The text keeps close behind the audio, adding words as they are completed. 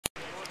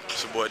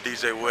your boy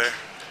DJ Ware.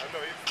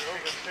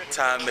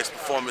 Timex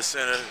Performance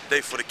Center,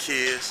 day for the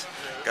kids.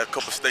 Got a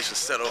couple stations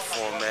set up for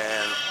them,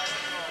 man.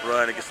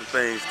 Run and get some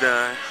things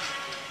done.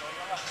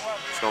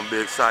 It's gonna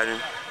be exciting.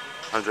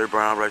 Andre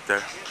Brown right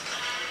there.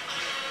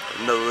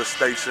 Another little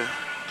station.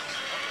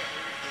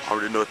 I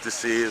already know what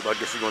this is, but I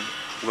guess we're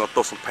gonna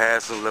throw some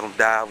passes and let them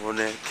dive on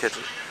there and catch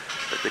it.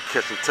 Let them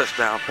catch some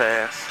touchdown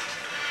pass.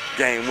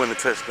 Game winning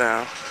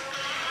touchdown.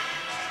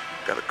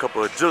 Got a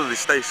couple of agility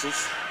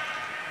stations.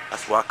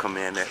 That's where I come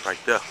in at right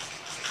there.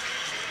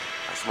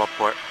 That's my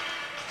part.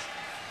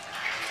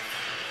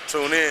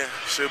 Tune in,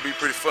 should be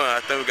pretty fun.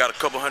 I think we got a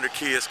couple hundred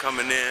kids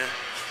coming in,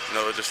 you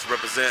know, just to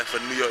represent for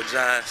the New York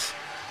Giants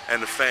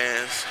and the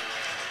fans.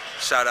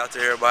 Shout out to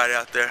everybody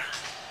out there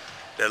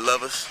that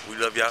love us. We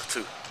love y'all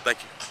too. Thank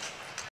you.